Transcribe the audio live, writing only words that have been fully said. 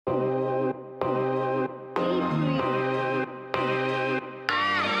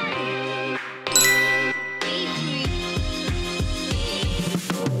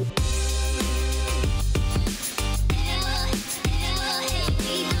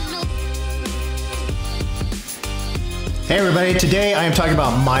Hey everybody, today I am talking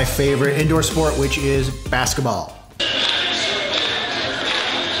about my favorite indoor sport, which is basketball.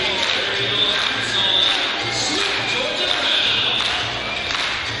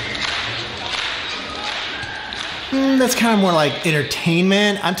 That's kind of more like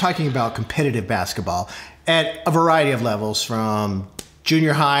entertainment. I'm talking about competitive basketball at a variety of levels, from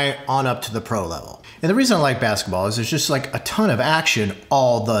junior high on up to the pro level. And the reason I like basketball is there's just like a ton of action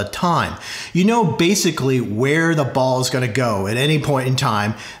all the time. You know basically where the ball is going to go at any point in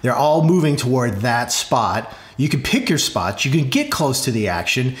time. They're all moving toward that spot. You can pick your spots, you can get close to the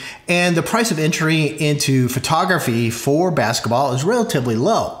action, and the price of entry into photography for basketball is relatively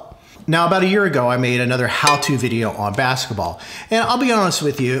low. Now, about a year ago, I made another how-to video on basketball. And I'll be honest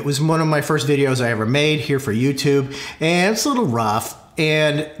with you, it was one of my first videos I ever made here for YouTube, and it's a little rough.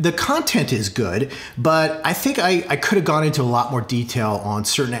 And the content is good, but I think I could have gone into a lot more detail on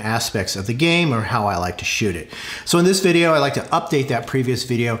certain aspects of the game or how I like to shoot it. So in this video, I like to update that previous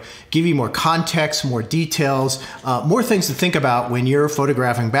video, give you more context, more details, more things to think about when you're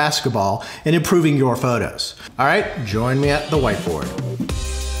photographing basketball and improving your photos. All right, join me at the whiteboard.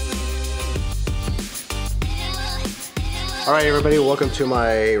 All right, everybody, welcome to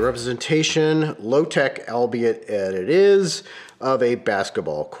my representation, low-tech, albeit as it is, of a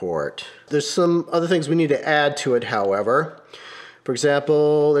basketball court. There's some other things we need to add to it, however. For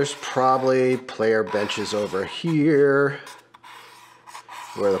example, there's probably player benches over here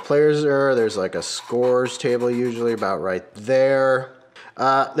where the players are. There's like a scores table usually about right there.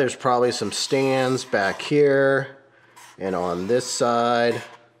 There's probably some stands back here and on this side.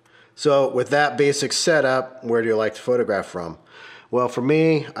 So with that basic setup, where do you like to photograph from? Well, for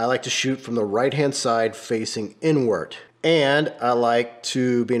me, I like to shoot from the right-hand side facing inward. And I like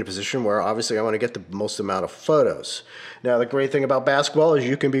to be in a position where obviously I want to get the most amount of photos. Now, the great thing about basketball is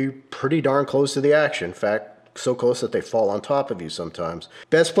you can be pretty darn close to the action. In fact, so close that they fall on top of you sometimes.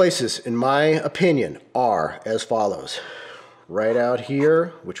 Best places, in my opinion, are as follows. Right out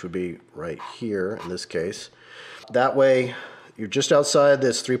here, which would be right here in this case. That way, you're just outside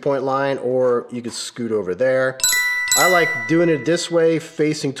this three-point line, or you could scoot over there. I like doing it this way,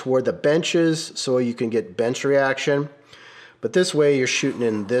 facing toward the benches, so you can get bench reaction. But this way, you're shooting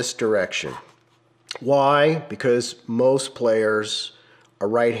in this direction. Why? Because most players are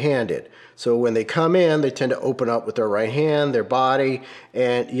right-handed. So when they come in, they tend to open up with their right hand, their body,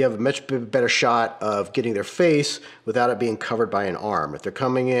 and you have a much better shot of getting their face without it being covered by an arm. If they're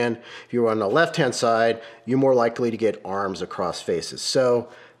coming in, if you're on the left-hand side, you're more likely to get arms across faces. So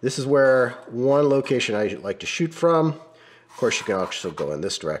this is where one location I like to shoot from. Of course, you can also go in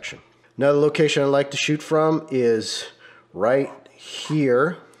this direction. Another location I like to shoot from is right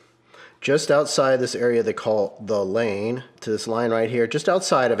here, just outside this area they call the lane, to this line right here, just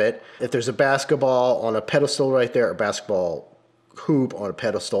outside of it. If there's a basketball on a pedestal right there, a basketball hoop on a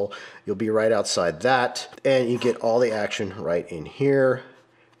pedestal, you'll be right outside that, and you get all the action right in here,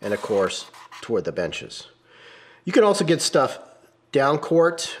 and of course, toward the benches. You can also get stuff down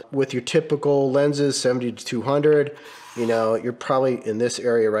court with your typical lenses, 70 to 200. You know, you're probably in this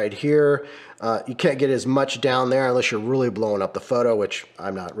area right here. You can't get as much down there unless you're really blowing up the photo, which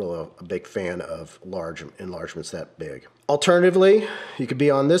I'm not really a big fan of large enlargements that big. Alternatively, you could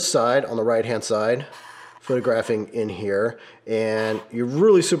be on this side, on the right-hand side, photographing in here, and you're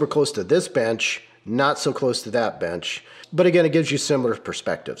really super close to this bench, not so close to that bench. But again, it gives you similar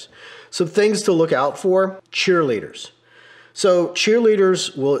perspectives. Some things to look out for: cheerleaders. So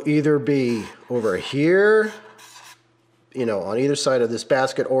cheerleaders will either be over here, you know, on either side of this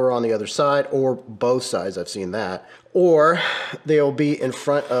basket, or on the other side, or both sides, I've seen that. Or they'll be in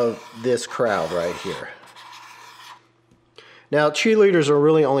front of this crowd right here. Now, cheerleaders are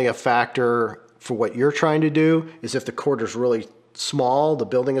really only a factor for what you're trying to do, is if the court is really small, the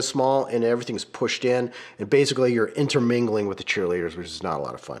building is small, and everything's pushed in, and basically you're intermingling with the cheerleaders, which is not a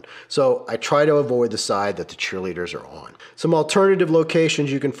lot of fun. So I try to avoid the side that the cheerleaders are on. Some alternative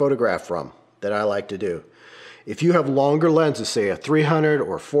locations you can photograph from that I like to do. If you have longer lenses, say a 300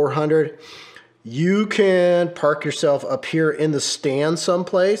 or 400, you can park yourself up here in the stand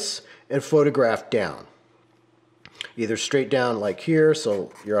someplace and photograph down. Either straight down like here,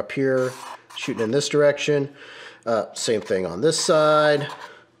 so you're up here shooting in this direction. Same thing on this side.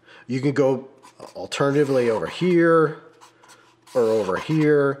 You can go alternatively over here or over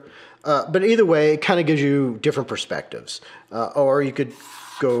here. But either way, it kind of gives you different perspectives. Or you could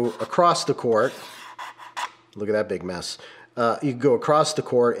go across the court. Look at that big mess. You can go across the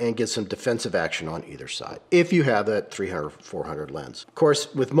court and get some defensive action on either side, if you have that 300, 400 lens. Of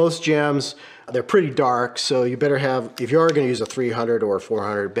course, with most gems, they're pretty dark, so you better have, if you are going to use a 300 or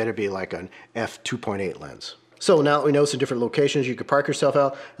 400, better be like an f2.8 lens. So now that we know some different locations you could park yourself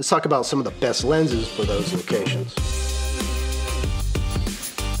out, let's talk about some of the best lenses for those locations.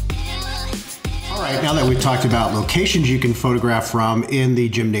 All right, now that we've talked about locations you can photograph from in the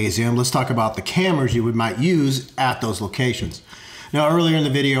gymnasium, let's talk about the cameras you might use at those locations. Now, earlier in the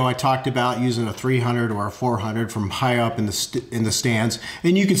video, I talked about using a 300 or a 400 from high up in the stands,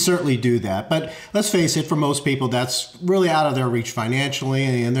 and you can certainly do that. But let's face it, for most people, that's really out of their reach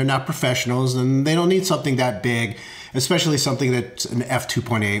financially, and they're not professionals, and they don't need something that big, especially something that's an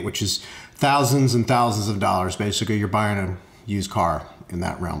f2.8, which is thousands and thousands of dollars. Basically, you're buying a used car in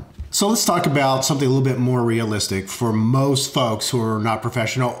that realm. So let's talk about something a little bit more realistic for most folks who are not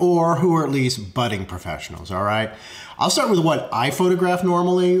professional or who are at least budding professionals, all right? I'll start with what I photograph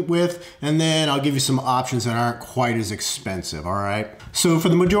normally with, and then I'll give you some options that aren't quite as expensive, all right? So for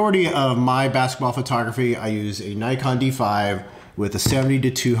the majority of my basketball photography, I use a Nikon D5 with a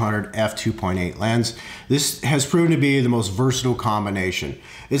 70-200 f2.8 lens. This has proven to be the most versatile combination.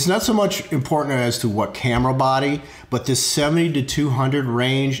 It's not so much important as to what camera body, but this 70-200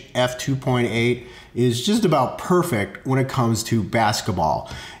 range f2.8 is just about perfect when it comes to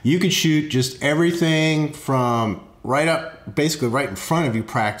basketball. You could shoot just everything from right up, basically right in front of you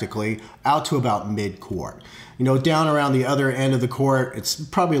practically, out to about mid-court. You know, down around the other end of the court, it's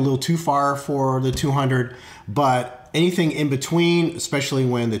probably a little too far for the 200, but anything in between, especially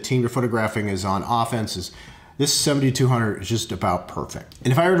when the team you're photographing is on offense, this 70-200 is just about perfect.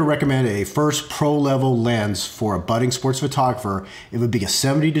 And if I were to recommend a first pro level lens for a budding sports photographer, it would be a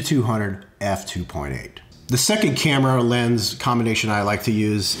 70-200 f2.8. The second camera lens combination I like to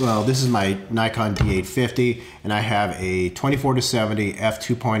use, well, this is my Nikon D850, and I have a 24-70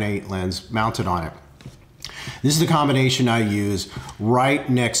 f2.8 lens mounted on it. This is the combination I use right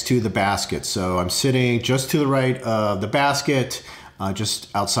next to the basket. So I'm sitting just to the right of the basket,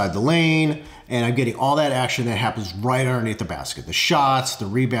 just outside the lane, and I'm getting all that action that happens right underneath the basket. The shots, the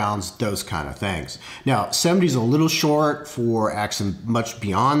rebounds, those kind of things. Now, 70 is a little short for action much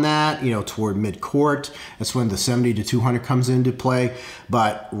beyond that, you know, toward mid-court. That's when the 70-200 comes into play.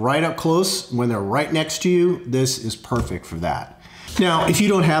 But right up close, when they're right next to you, this is perfect for that. Now, if you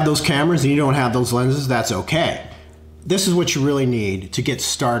don't have those cameras and you don't have those lenses, that's okay. This is what you really need to get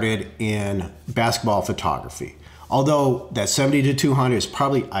started in basketball photography. Although that 70-200 is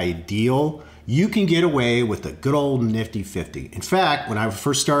probably ideal, you can get away with a good old nifty 50. In fact, when I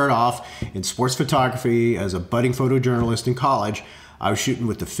first started off in sports photography as a budding photojournalist in college, I was shooting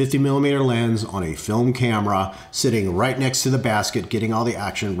with the 50mm lens on a film camera, sitting right next to the basket, getting all the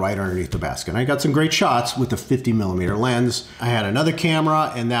action right underneath the basket. And I got some great shots with the 50mm lens. I had another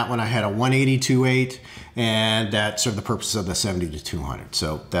camera, and that one I had a 180-2.8, and that served the purpose of the 70-200.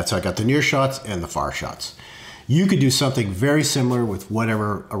 So that's how I got the near shots and the far shots. You could do something very similar with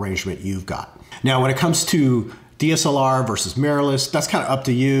whatever arrangement you've got. Now, when it comes to DSLR versus mirrorless, that's kind of up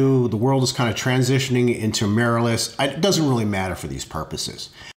to you. The world is kind of transitioning into mirrorless. It doesn't really matter for these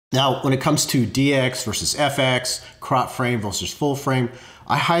purposes. Now, when it comes to DX versus FX, crop frame versus full frame,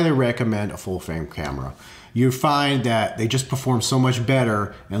 I highly recommend a full frame camera. You find that they just perform so much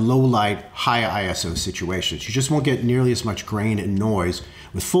better in low light, high ISO situations. You just won't get nearly as much grain and noise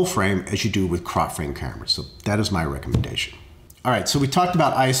with full frame as you do with crop frame cameras. So that is my recommendation. All right, so we talked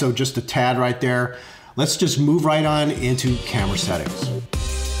about ISO just a tad right there. Let's just move right on into camera settings.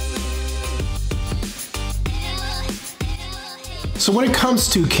 So when it comes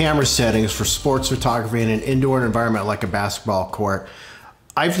to camera settings for sports photography in an indoor environment like a basketball court,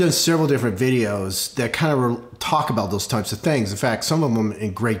 I've done several different videos that kind of talk about those types of things. In fact, some of them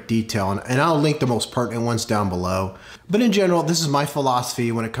in great detail, and I'll link the most pertinent ones down below. But in general, this is my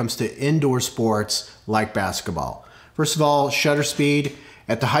philosophy when it comes to indoor sports like basketball. First of all, shutter speed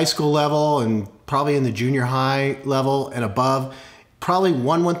at the high school level and probably in the junior high level and above, probably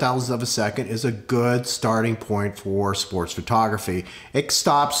 1/1000th of a second is a good starting point for sports photography. It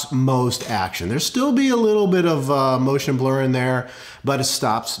stops most action. There'll still be a little bit of motion blur in there, but it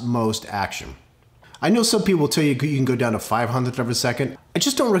stops most action. I know some people tell you you can go down to 500th of a second. I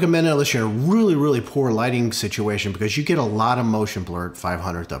just don't recommend it unless you're in a really, really poor lighting situation because you get a lot of motion blur at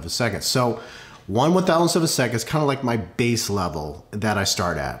 500th of a second. So 1/1000th of a second is kind of like my base level that I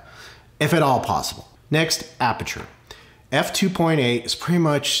start at, if at all possible. Next, aperture. f2.8 is pretty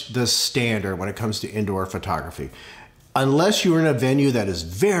much the standard when it comes to indoor photography. Unless you're in a venue that is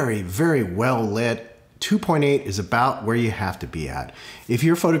very, very well lit, 2.8 is about where you have to be at. If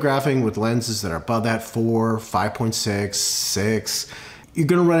you're photographing with lenses that are above that 4, 5.6, 6, you're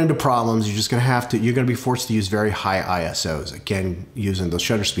gonna run into problems. You're gonna be forced to use very high ISOs. Again, using the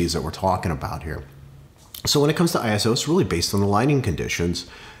shutter speeds that we're talking about here. So when it comes to ISO, it's really based on the lighting conditions.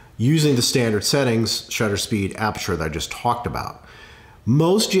 using the standard settings, shutter speed, aperture that I just talked about.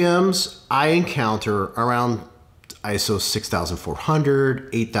 Most gyms I encounter around ISO 6400,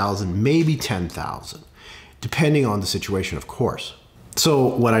 8000, maybe 10,000, depending on the situation, of course. So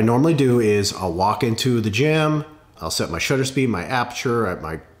what I normally do is I'll walk into the gym, I'll set my shutter speed, my aperture at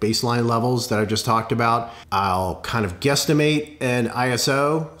my baseline levels that I just talked about. I'll kind of guesstimate an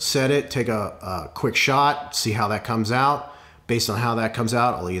ISO, set it, take a quick shot, see how that comes out. Based on how that comes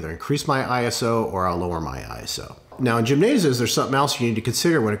out, I'll either increase my ISO or I'll lower my ISO. Now in gymnasiums, there's something else you need to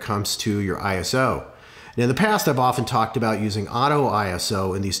consider when it comes to your ISO. And in the past, I've often talked about using auto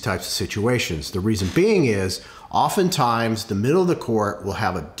ISO in these types of situations. The reason being is, oftentimes the middle of the court will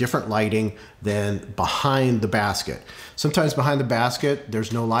have a different lighting than behind the basket. Sometimes behind the basket,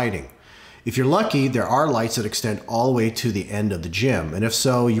 there's no lighting. If you're lucky, there are lights that extend all the way to the end of the gym. And if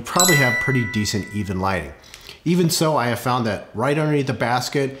so, you probably have pretty decent even lighting. Even so, I have found that right underneath the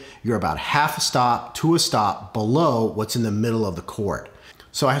basket, you're about half a stop to a stop below what's in the middle of the court.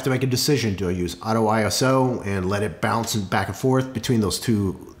 So I have to make a decision. Do I use auto ISO and let it bounce back and forth between those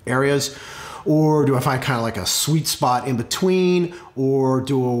two areas? Or do I find kind of like a sweet spot in between? Or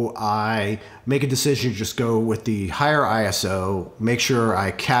do I make a decision to just go with the higher ISO, make sure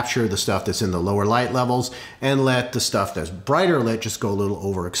I capture the stuff that's in the lower light levels and let the stuff that's brighter lit just go a little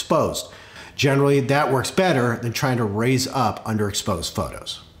overexposed? Generally, that works better than trying to raise up underexposed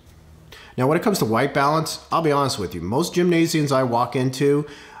photos. Now, when it comes to white balance, I'll be honest with you. Most gymnasiums I walk into,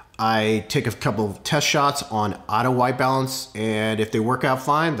 I take a couple of test shots on auto white balance, and if they work out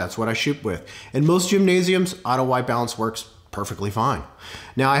fine, that's what I shoot with. In most gymnasiums, auto white balance works perfectly fine.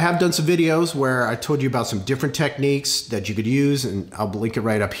 Now, I have done some videos where I told you about some different techniques that you could use, and I'll link it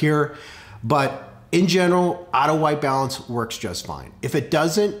right up here. But in general, auto white balance works just fine. If it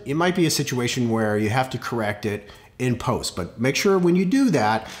doesn't, it might be a situation where you have to correct it in post, but make sure when you do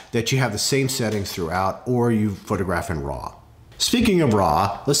that, that you have the same settings throughout or you photograph in RAW. Speaking of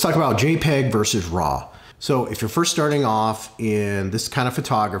RAW, let's talk about JPEG versus RAW. So if you're first starting off in this kind of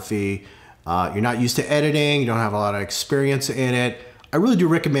photography, you're not used to editing, you don't have a lot of experience in it, I really do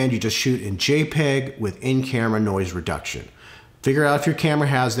recommend you just shoot in JPEG with in-camera noise reduction. Figure out if your camera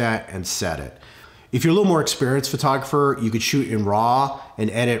has that and set it. If you're a little more experienced photographer, you could shoot in RAW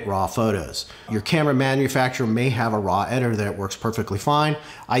and edit RAW photos. Your camera manufacturer may have a RAW editor that works perfectly fine.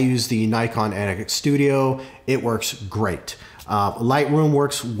 I use the Nikon NX Studio. It works great. Lightroom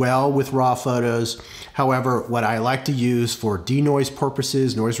works well with RAW photos. However, what I like to use for denoise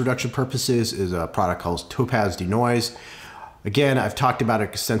purposes, noise reduction purposes, is a product called Topaz Denoise. Again, I've talked about it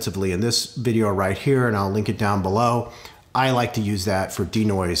extensively in this video right here, and I'll link it down below. I like to use that for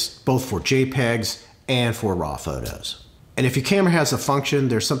denoise, both for JPEGs and for RAW photos. And if your camera has a function,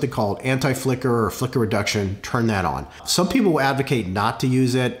 there's something called anti-flicker or flicker reduction, turn that on. Some people will advocate not to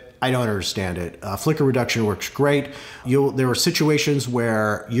use it. I don't understand it. Flicker reduction works great. There are situations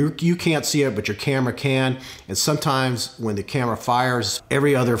where you can't see it, but your camera can. And sometimes when the camera fires,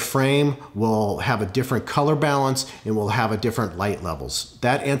 every other frame will have a different color balance and will have a different light levels.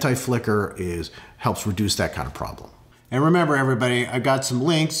 That anti-flicker helps reduce that kind of problem. And remember, everybody, I've got some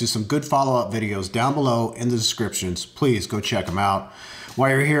links to some good follow-up videos down below in the descriptions. Please go check them out.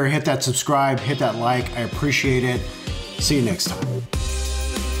 While you're here, hit that subscribe, hit that like. I appreciate it. See you next time.